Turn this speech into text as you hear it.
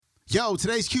Yo,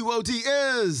 today's QOD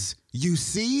is you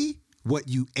see what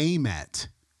you aim at.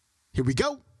 Here we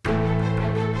go.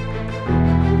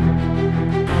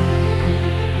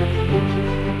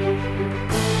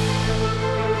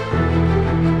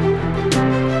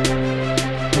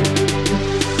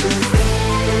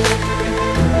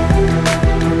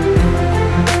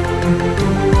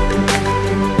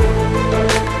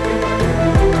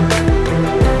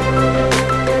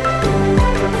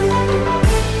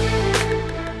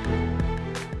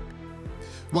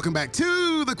 Welcome back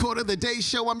to the Quote of the Day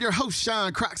Show. I'm your host,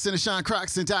 Sean Croxton of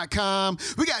SeanCroxton.com.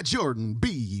 We got Jordan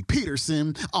B.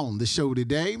 Peterson on the show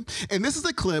today. And this is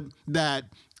a clip that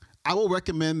I will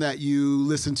recommend that you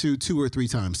listen to 2 or 3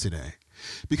 times today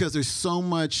because there's so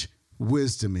much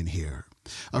wisdom in here.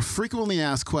 A frequently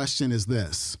asked question is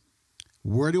this: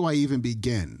 where do I even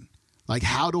begin? Like,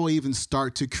 how do I even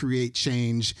start to create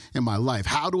change in my life?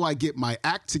 How do I get my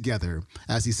act together,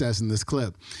 as he says in this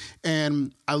clip?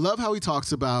 And I love how he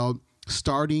talks about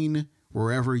starting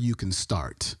wherever you can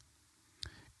start.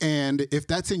 And if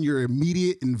that's in your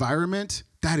immediate environment,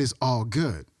 that is all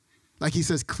good. Like he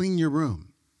says, clean your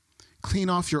room, clean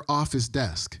off your office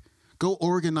desk, go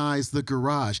organize the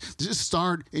garage. Just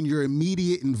start in your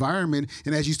immediate environment.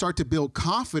 And as you start to build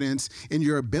confidence in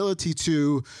your ability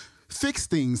to fix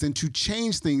things and to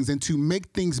change things and to make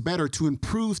things better, to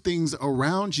improve things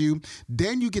around you,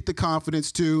 then you get the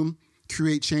confidence to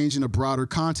create change in a broader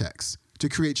context, to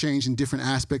create change in different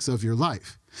aspects of your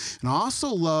life. And I also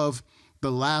love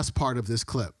the last part of this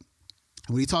clip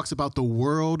when he talks about the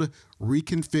world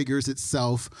reconfigures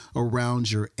itself around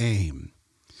your aim.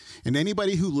 And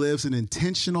anybody who lives an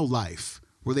intentional life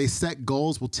where they set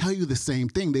goals will tell you the same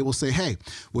thing. They will say, hey,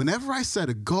 whenever I set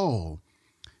a goal,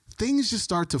 things just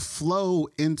start to flow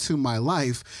into my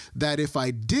life that if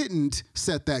I didn't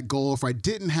set that goal, if I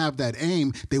didn't have that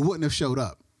aim, they wouldn't have showed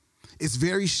up. It's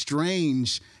very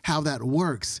strange how that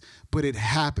works, but it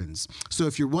happens. So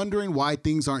if you're wondering why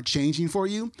things aren't changing for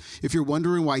you, if you're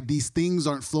wondering why these things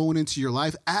aren't flowing into your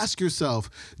life, ask yourself,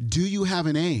 do you have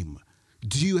an aim?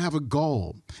 Do you have a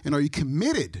goal? And are you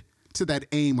committed to that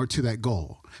aim or to that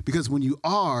goal? Because when you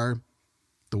are,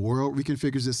 the world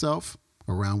reconfigures itself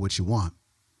around what you want.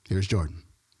 Here's Jordan.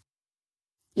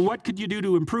 What could you do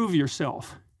to improve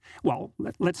yourself? Well,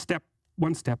 let's step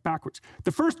one step backwards.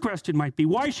 The first question might be,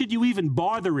 why should you even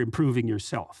bother improving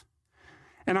yourself?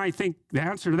 And I think the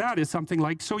answer to that is something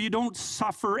like, so you don't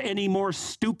suffer any more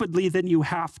stupidly than you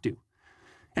have to.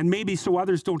 And maybe so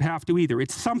others don't have to either.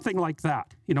 It's something like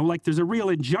that. You know, like there's a real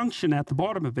injunction at the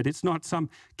bottom of it. It's not some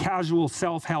casual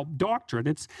self-help doctrine.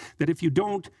 It's that if you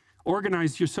don't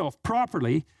organize yourself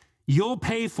properly, you'll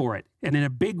pay for it, and in a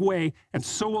big way, and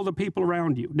so will the people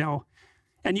around you. Now,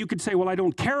 and you could say, well, I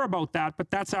don't care about that, but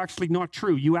that's actually not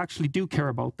true. You actually do care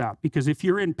about that, because if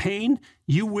you're in pain,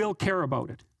 you will care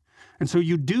about it. And so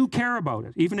you do care about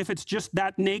it, even if it's just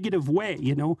that negative way,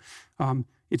 you know.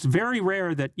 It's very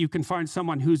rare that you can find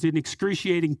someone who's in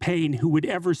excruciating pain who would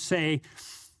ever say,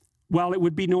 well, it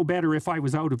would be no better if I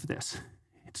was out of this.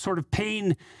 It's sort of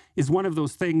pain is one of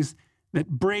those things that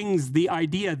brings the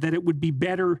idea that it would be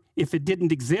better if it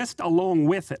didn't exist along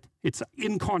with it. It's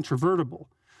incontrovertible.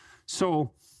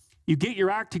 So you get your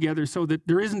act together so that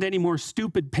there isn't any more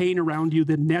stupid pain around you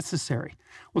than necessary.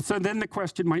 Well, so then the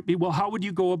question might be, well, how would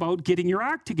you go about getting your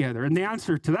act together? And the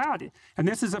answer to that, and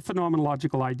this is a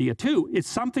phenomenological idea too, it's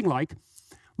something like,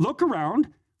 look around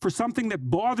for something that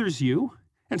bothers you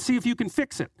and see if you can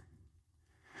fix it.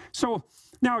 So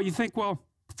now you think, well,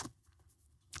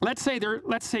 let's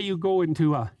say you go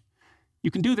into you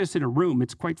can do this in a room.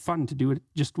 It's quite fun to do it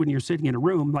just when you're sitting in a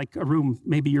room, like a room,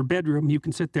 maybe your bedroom. You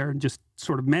can sit there and just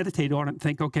sort of meditate on it and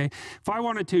think, okay, if I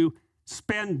wanted to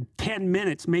spend 10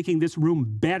 minutes making this room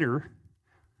better,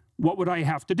 what would I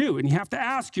have to do? And you have to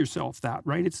ask yourself that,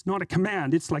 right? It's not a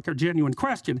command. It's like a genuine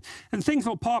question. And things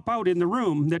will pop out in the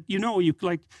room that, you know,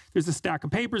 there's a stack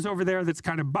of papers over there that's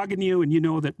kind of bugging you, and you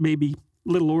know that maybe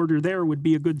little order there would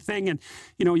be a good thing. And,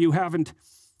 you know,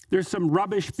 there's some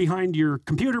rubbish behind your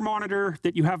computer monitor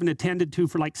that you haven't attended to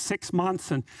for like 6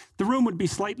 months, and the room would be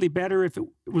slightly better if it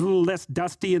was a little less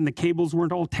dusty and the cables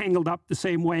weren't all tangled up the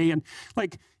same way. And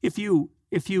like if you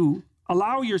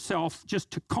allow yourself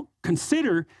just to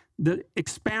consider the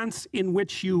expanse in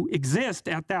which you exist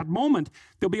at that moment,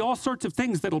 there'll be all sorts of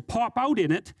things that'll pop out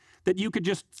in it that you could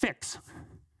just fix.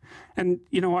 And,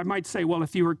 you know, I might say, well,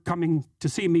 if you were coming to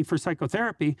see me for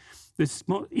psychotherapy,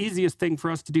 the easiest thing for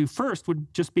us to do first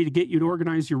would just be to get you to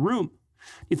organize your room.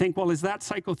 You think, well, is that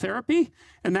psychotherapy?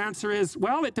 And the answer is,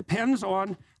 well, it depends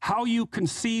on how you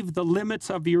conceive the limits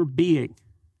of your being.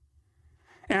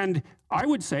 And I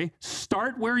would say,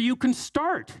 start where you can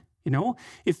start. You know,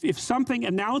 if something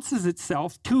announces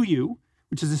itself to you,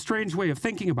 which is a strange way of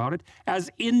thinking about it, as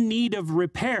in need of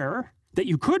repair, that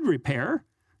you could repair,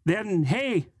 then,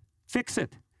 hey, fix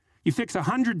it. You fix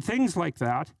 100 things like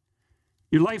that,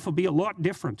 your life will be a lot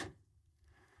different.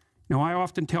 Now, I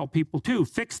often tell people, too,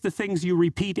 fix the things you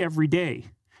repeat every day,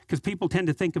 because people tend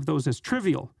to think of those as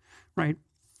trivial, right?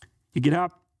 You get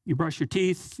up, you brush your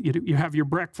teeth, you have your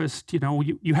breakfast,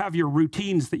 you have your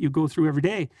routines that you go through every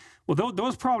day. Well,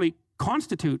 those probably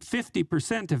constitute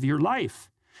 50% of your life.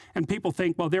 And people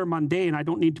think, well, they're mundane, I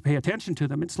don't need to pay attention to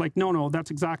them. It's like, no,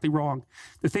 that's exactly wrong.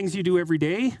 The things you do every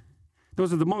day,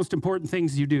 those are the most important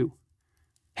things you do.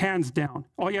 Hands down.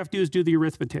 All you have to do is do the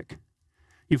arithmetic.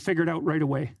 You figure it out right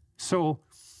away. So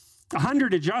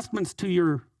 100 adjustments to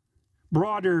your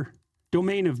broader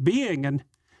domain of being, and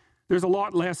there's a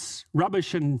lot less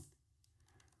rubbish around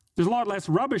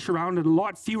and a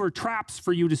lot fewer traps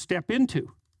for you to step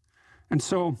into. And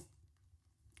so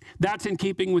that's in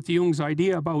keeping with Jung's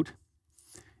idea about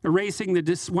erasing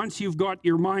once you've got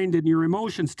your mind and your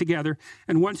emotions together,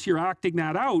 and once you're acting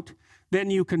that out, then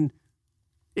you can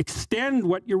extend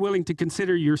what you're willing to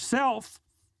consider yourself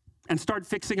and start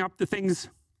fixing up the things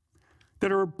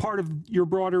that are part of your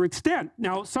broader extent.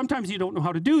 Now, sometimes you don't know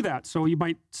how to do that. So you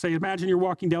might say, imagine you're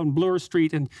walking down Bloor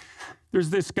Street and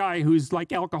there's this guy who's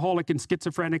like alcoholic and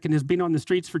schizophrenic and has been on the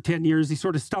streets for 10 years. He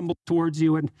sort of stumbles towards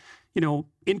you and,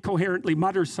 incoherently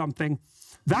mutters something.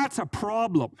 That's a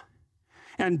problem.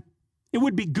 And it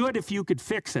would be good if you could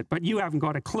fix it, but you haven't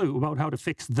got a clue about how to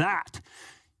fix that.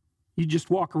 You just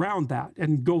walk around that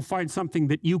and go find something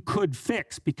that you could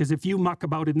fix, because if you muck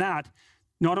about in that,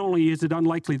 not only is it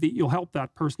unlikely that you'll help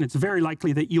that person, it's very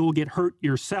likely that you'll get hurt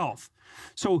yourself.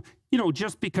 So,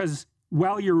 just because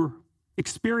while you're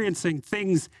experiencing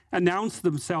things announce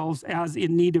themselves as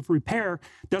in need of repair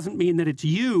doesn't mean that it's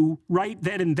you right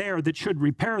then and there that should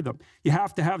repair them. You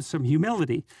have to have some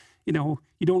humility. You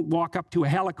don't walk up to a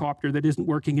helicopter that isn't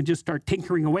working and just start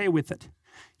tinkering away with it.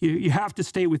 You have to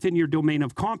stay within your domain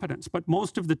of competence. But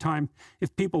most of the time,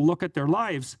 if people look at their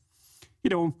lives,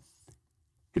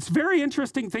 it's a very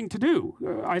interesting thing to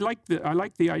do. I like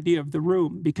the idea of the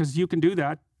room, because you can do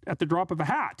that at the drop of a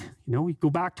hat. You go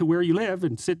back to where you live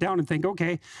and sit down and think,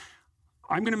 okay,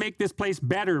 I'm going to make this place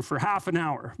better for half an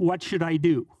hour. What should I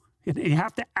do? And you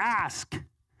have to ask,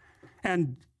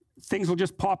 and things will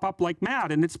just pop up like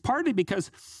mad. And it's partly because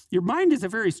your mind is a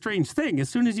very strange thing. As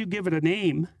soon as you give it a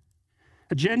name,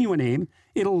 a genuine aim,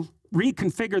 it'll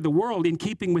reconfigure the world in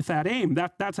keeping with that aim.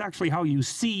 That's actually how you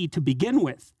see to begin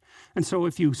with. And so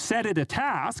if you set it a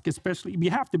task, especially,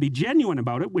 you have to be genuine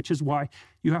about it, which is why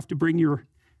you have to bring your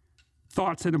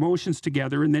thoughts and emotions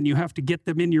together, and then you have to get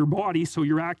them in your body so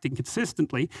you're acting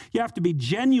consistently. You have to be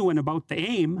genuine about the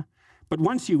aim, but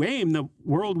once you aim, the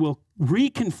world will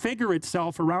reconfigure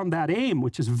itself around that aim,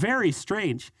 which is very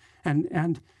strange.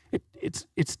 And it's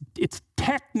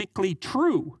technically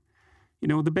true.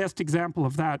 The best example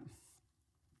of that,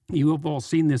 you have all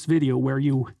seen this video where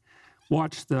you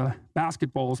watch the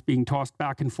basketballs being tossed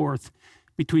back and forth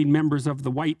between members of the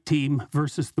white team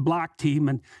versus the black team.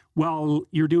 And while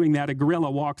you're doing that, a gorilla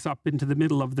walks up into the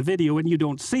middle of the video and you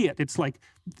don't see it. It's like,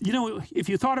 if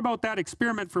you thought about that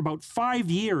experiment for about 5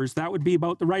 years, that would be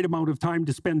about the right amount of time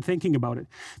to spend thinking about it.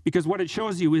 Because what it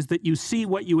shows you is that you see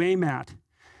what you aim at.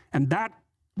 And that,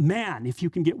 man, if you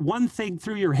can get one thing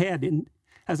through your head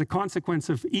as a consequence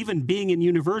of even being in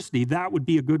university, that would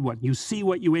be a good one. You see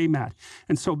what you aim at.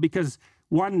 And so because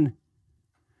one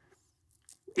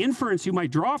inference you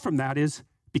might draw from that is,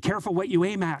 be careful what you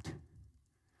aim at,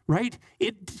 right?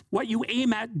 What you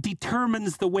aim at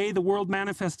determines the way the world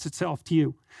manifests itself to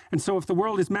you. And so if the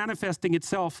world is manifesting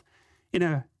itself in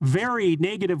a very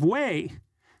negative way,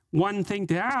 one thing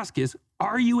to ask is,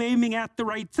 are you aiming at the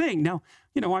right thing? Now,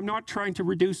 I'm not trying to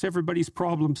reduce everybody's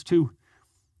problems to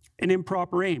an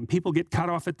improper aim. People get cut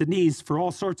off at the knees for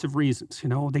all sorts of reasons.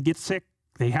 They get sick,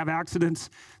 they have accidents.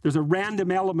 There's a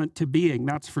random element to being,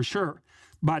 that's for sure.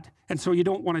 And so you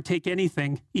don't want to take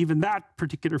anything, even that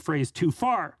particular phrase, too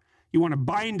far. You want to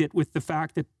bind it with the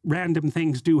fact that random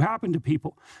things do happen to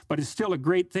people, but it's still a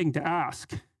great thing to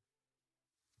ask.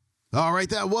 All right,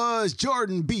 that was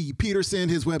Jordan B. Peterson.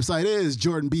 His website is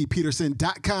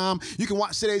jordanbpeterson.com. You can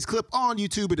watch today's clip on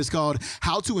YouTube. It is called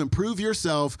How to Improve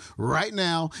Yourself Right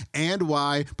Now and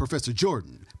Why, Professor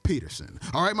Jordan Peterson.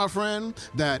 All right, my friend,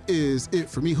 that is it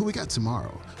for me. Who we got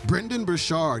tomorrow? Brendan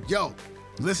Burchard. Yo,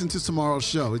 listen to tomorrow's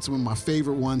show. It's one of my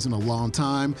favorite ones in a long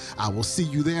time. I will see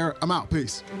you there. I'm out.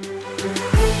 Peace.